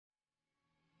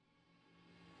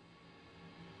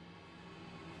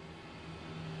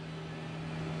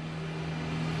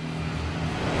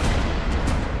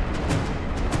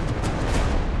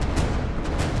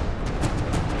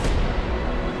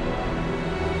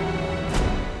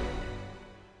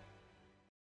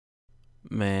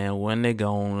Man, when they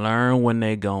gon' learn, when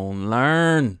they gon'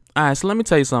 learn. Alright, so let me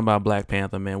tell you something about Black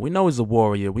Panther, man. We know he's a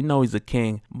warrior, we know he's a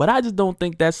king, but I just don't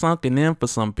think that's sunken in for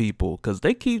some people, because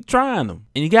they keep trying him.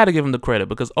 And you gotta give him the credit,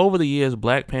 because over the years,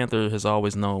 Black Panther has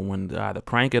always known when to either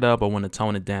crank it up or when to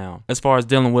tone it down, as far as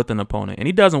dealing with an opponent. And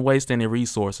he doesn't waste any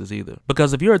resources either.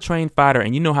 Because if you're a trained fighter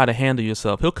and you know how to handle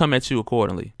yourself, he'll come at you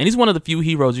accordingly. And he's one of the few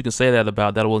heroes you can say that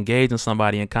about that will engage in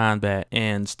somebody in combat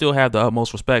and still have the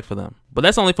utmost respect for them. But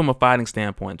that's only from a fighting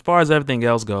standpoint. As far as everything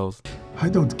else goes, I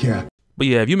don't care. But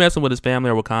yeah, if you're messing with his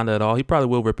family or Wakanda at all, he probably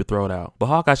will rip your throat out. But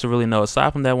Hawkeye should really know,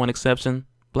 aside from that one exception,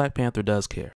 Black Panther does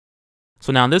care.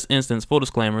 So now in this instance, full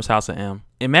disclaimer, it's House of M.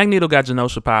 And Magneto got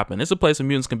Genosha popping. It's a place where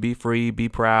mutants can be free, be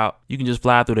proud. You can just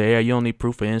fly through the air. You don't need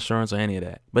proof of insurance or any of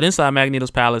that. But inside Magneto's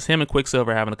palace, him and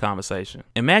Quicksilver are having a conversation.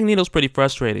 And Magneto's pretty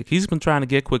frustrated. He's been trying to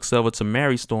get Quicksilver to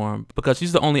marry Storm because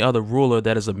she's the only other ruler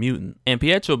that is a mutant. And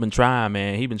Pietro been trying,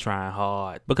 man. He been trying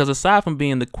hard. Because aside from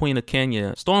being the Queen of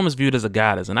Kenya, Storm is viewed as a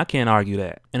goddess, and I can't argue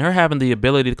that. And her having the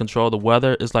ability to control the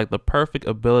weather is like the perfect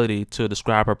ability to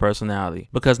describe her personality.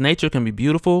 Because nature can be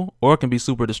beautiful or it can be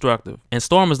super destructive. And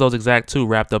Storm is those exact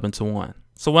two wrapped up into one.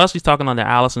 So while she's talking on the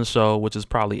Allison show, which is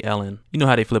probably Ellen, you know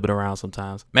how they flip it around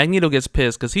sometimes, Magneto gets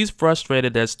pissed because he's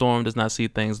frustrated that Storm does not see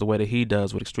things the way that he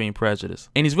does with extreme prejudice.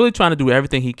 And he's really trying to do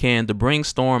everything he can to bring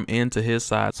Storm into his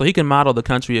side so he can model the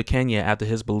country of Kenya after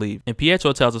his belief. And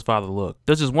Pietro tells his father, look,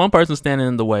 there's just one person standing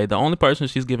in the way, the only person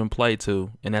she's giving play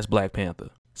to, and that's Black Panther.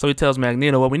 So he tells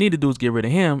Magneto, what we need to do is get rid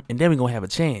of him, and then we're gonna have a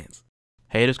chance.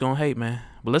 Haters gonna hate, man.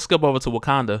 But let's skip over to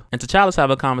Wakanda, and T'Challa's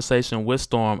having a conversation with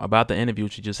Storm about the interview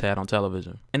she just had on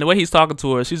television. And the way he's talking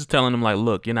to her, she's just telling him like,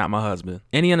 look, you're not my husband.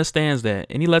 And he understands that,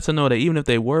 and he lets her know that even if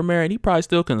they were married, he probably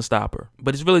still couldn't stop her.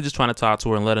 But he's really just trying to talk to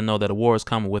her and let her know that a war is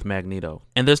coming with Magneto.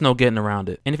 And there's no getting around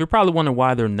it. And if you're probably wondering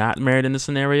why they're not married in this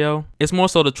scenario, it's more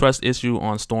so the trust issue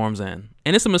on Storm's end.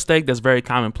 And it's a mistake that's very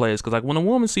commonplace, because like when a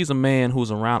woman sees a man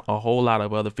who's around a whole lot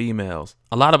of other females,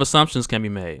 a lot of assumptions can be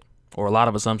made. Or a lot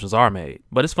of assumptions are made.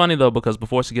 But it's funny though, because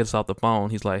before she gets off the phone,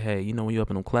 he's like, hey, you know when you up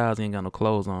in them clouds, you ain't got no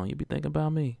clothes on, you be thinking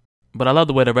about me. But I love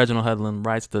the way that Reginald Hudlin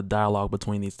writes the dialogue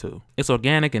between these two. It's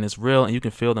organic and it's real, and you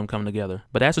can feel them coming together.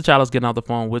 But as T'Challa's getting off the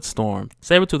phone with Storm,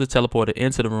 Sabretooth is teleported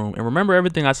into the room. And remember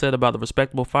everything I said about the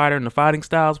respectable fighter and the fighting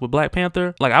styles with Black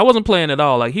Panther? Like, I wasn't playing at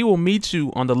all. Like, he will meet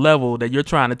you on the level that you're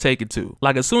trying to take it to.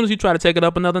 Like, as soon as you try to take it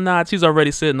up another notch, he's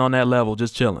already sitting on that level,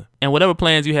 just chilling. And whatever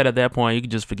plans you had at that point, you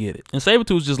can just forget it. And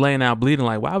Sabretooth's just laying out bleeding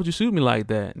like, why would you shoot me like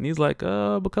that? And he's like,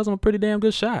 because I'm a pretty damn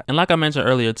good shot. And like I mentioned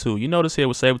earlier too, you notice here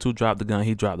with Sabretooth dropped the gun,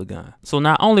 he dropped the gun. So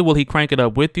not only will he crank it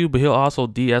up with you, but he'll also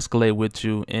de-escalate with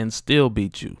you and still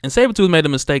beat you. And Sabretooth made the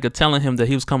mistake of telling him that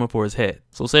he was coming for his head.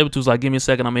 So Sabretooth's like, give me a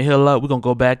second, I'm gonna heal up, we're gonna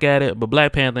go back at it. But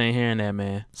Black Panther ain't hearing that,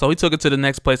 man. So he took it to the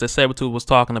next place that Sabretooth was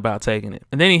talking about taking it.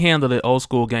 And then he handled it old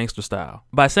school gangster style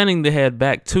by sending the head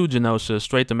back to Genosha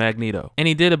straight to Magneto. And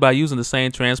he did it by using the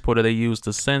same transporter they used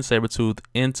to send Sabretooth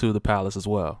into the palace as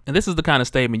well. And this is the kind of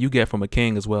statement you get from a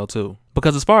king as well too.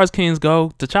 Because as far as kings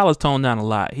go, T'Challa's toned down a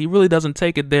lot. He really doesn't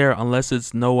take it there unless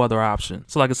it's no other option.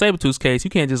 So like in Sabretooth's case, you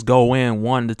can't just go in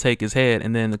wanting to take his head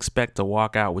and then expect to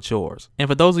walk out with yours. And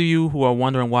for those of you who are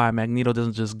wondering why Magneto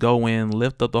doesn't just go in,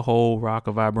 lift up the whole rock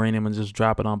of vibranium and just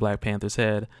drop it on Black Panther's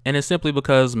head, and it's simply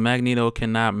because Magneto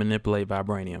cannot manipulate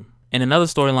vibranium. And in other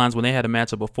storylines, when they had a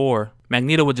matchup before,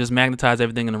 Magneto would just magnetize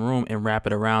everything in the room and wrap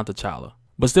it around T'Challa.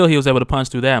 But still, he was able to punch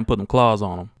through that and put them claws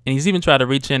on him. And he's even tried to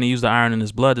reach in and use the iron in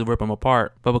his blood to rip him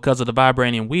apart. But because of the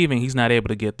vibranium weaving, he's not able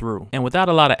to get through. And without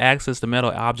a lot of access to metal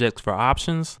objects for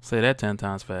options, say that 10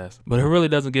 times fast. But it really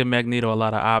doesn't give Magneto a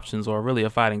lot of options or really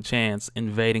a fighting chance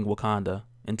invading Wakanda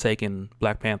and taking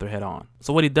Black Panther head on.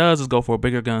 So what he does is go for a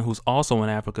bigger gun who's also in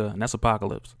Africa, and that's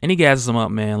Apocalypse. And he gases him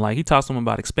up, man. Like, he talks to him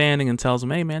about expanding and tells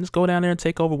him, hey man, just go down there and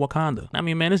take over Wakanda. I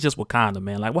mean, man, it's just Wakanda,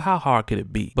 man. Like, well, how hard could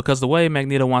it be? Because the way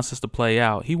Magneto wants this to play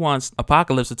out, he wants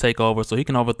Apocalypse to take over so he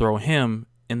can overthrow him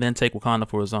and then take Wakanda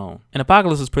for his own. And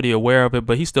Apocalypse is pretty aware of it,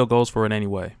 but he still goes for it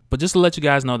anyway. But just to let you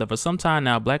guys know that for some time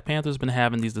now, Black Panther's been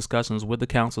having these discussions with the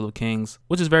Council of Kings,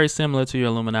 which is very similar to your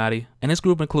Illuminati. And this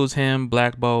group includes him,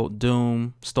 Black Bolt,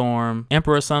 Doom, Storm,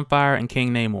 Emperor Sunfire, and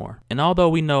King Namor. And although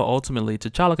we know ultimately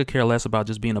T'Challa could care less about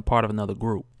just being a part of another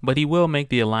group, but he will make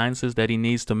the alliances that he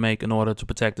needs to make in order to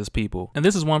protect his people. And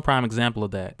this is one prime example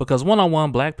of that, because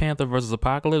one-on-one Black Panther versus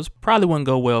Apocalypse probably wouldn't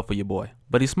go well for your boy.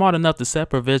 but he's smart enough to set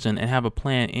provision and have a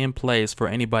plan in place for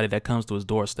anybody that comes to his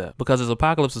doorstep. Because as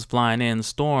Apocalypse is flying in,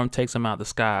 Storm takes him out the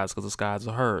skies because the skies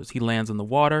are hers. He lands in the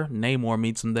water, Namor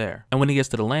meets him there. And when he gets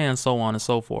to the land, so on and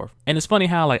so forth. And it's funny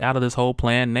how, like, out of this whole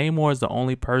plan, Namor is the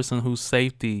only person whose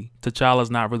safety T'Challa's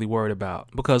not really worried about.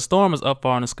 Because Storm is up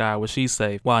far in the sky where she's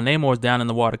safe, while Namor's down in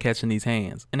the water catching these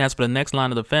hands. And as for the next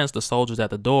line of defense, the soldiers at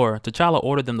the door, T'Challa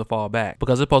ordered them to fall back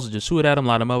because they're supposed to just shoot at him,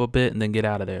 light him up a bit, and then get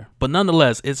out of there. But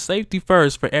nonetheless, it's safety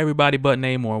first for everybody but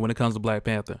Namor when it comes to Black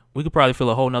Panther. We could probably fill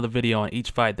a whole nother video on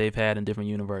each fight they've had in different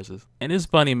universes. And it's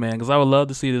funny, man, because I would love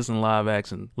to see this in live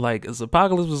action. Like, as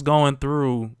Apocalypse was going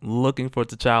through looking for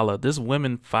T'Challa, there's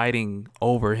women fighting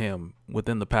over him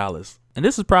within the palace. And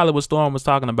this is probably what Storm was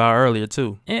talking about earlier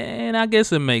too. And I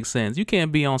guess it makes sense. You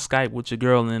can't be on Skype with your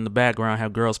girl and in the background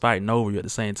have girls fighting over you at the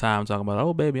same time talking about,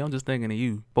 oh baby, I'm just thinking of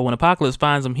you. But when Apocalypse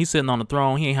finds him, he's sitting on the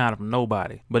throne. He ain't hiding from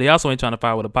nobody. But he also ain't trying to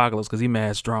fight with Apocalypse because he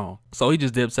mad strong. So he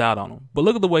just dips out on him. But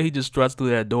look at the way he just struts through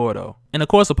that door though. And of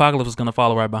course Apocalypse is going to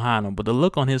follow right behind him. But the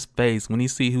look on his face when he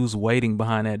see who's waiting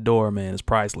behind that door, man, is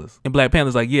priceless. And Black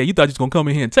Panther's like, yeah, you thought you was going to come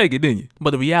in here and take it, didn't you?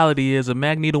 But the reality is if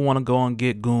Magneto want to go and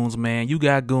get goons, man, you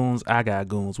got goons, I got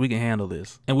goons. We can handle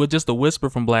this. And with just a whisper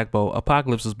from Black Bolt,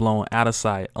 Apocalypse is blown out of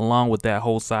sight along with that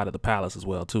whole side of the palace as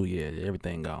well too. Yeah,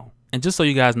 everything gone. And just so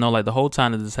you guys know, like the whole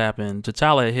time that this happened,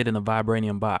 T'Challa had hidden a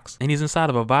vibranium box. And he's inside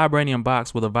of a vibranium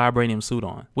box with a vibranium suit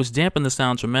on, which dampened the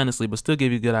sound tremendously, but still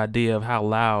give you a good idea of how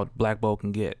loud Black Bolt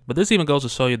can get. But this even goes to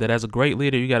show you that as a great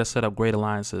leader, you got to set up great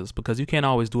alliances because you can't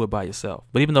always do it by yourself.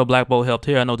 But even though Black Bolt helped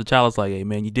here, I know T'Challa's like, hey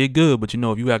man, you did good, but you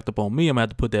know, if you act up on me, I'm gonna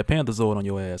have to put that Panther Zord on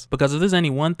your ass. Because if there's any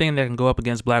one thing that can go up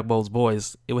against Black Bolt's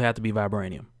voice, it would have to be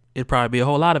vibranium. It'd probably be a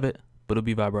whole lot of it, but it'll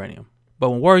be vibranium. But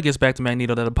when word gets back to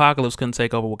Magneto that Apocalypse couldn't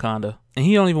take over Wakanda, and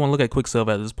he don't even want to look at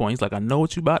Quicksilver at this point. He's like, I know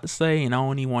what you about to say, and I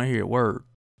don't even want to hear a word.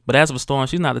 But as for Storm,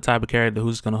 she's not the type of character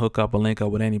who's just going to hook up or link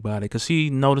up with anybody because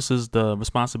she notices the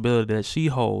responsibility that she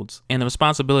holds and the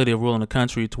responsibility of ruling the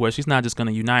country to where she's not just going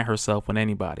to unite herself with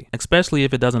anybody, especially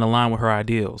if it doesn't align with her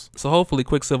ideals. So hopefully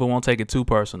Quicksilver won't take it too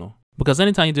personal. Because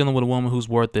anytime you're dealing with a woman who's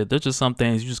worth it, there's just some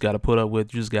things you just got to put up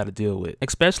with, you just got to deal with.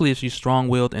 Especially if she's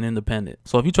strong-willed and independent.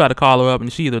 So if you try to call her up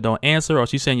and she either don't answer or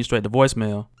she's sending you straight to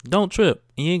voicemail, don't trip.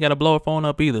 And you ain't got to blow her phone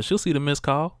up either. She'll see the missed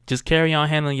call. Just carry on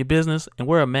handling your business and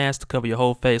wear a mask to cover your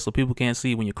whole face so people can't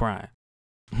see when you're crying.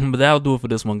 But that'll do it for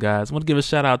this one, guys. I want to give a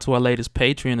shout out to our latest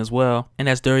Patreon as well, and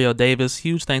that's Dario Davis.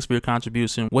 Huge thanks for your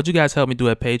contribution. What you guys help me do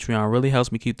at Patreon really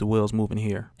helps me keep the wheels moving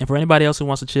here. And for anybody else who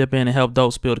wants to chip in and help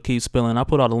Dope Spill to keep spilling, I'll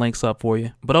put all the links up for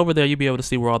you. But over there, you'll be able to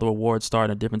see where all the rewards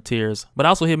start in different tiers. But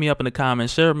also hit me up in the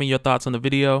comments, share with me your thoughts on the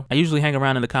video. I usually hang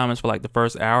around in the comments for like the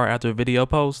first hour after a video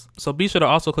post. So be sure to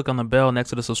also click on the bell next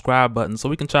to the subscribe button so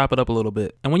we can chop it up a little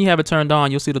bit. And when you have it turned on,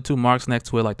 you'll see the 2 marks next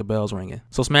to it like the bell's ringing.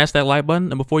 So smash that like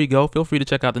button, and before you go, feel free to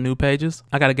check out the new pages.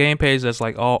 I got a game page that's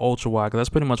like all ultra wide because that's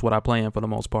pretty much what I play in for the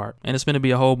most part. And it's going to be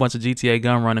a whole bunch of GTA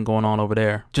gun running going on over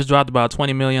there. Just dropped about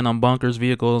 20 million on bunkers,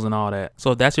 vehicles, and all that.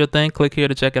 So if that's your thing, click here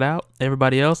to check it out.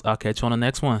 Everybody else, I'll catch you on the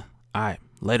next one. All right,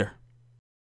 later.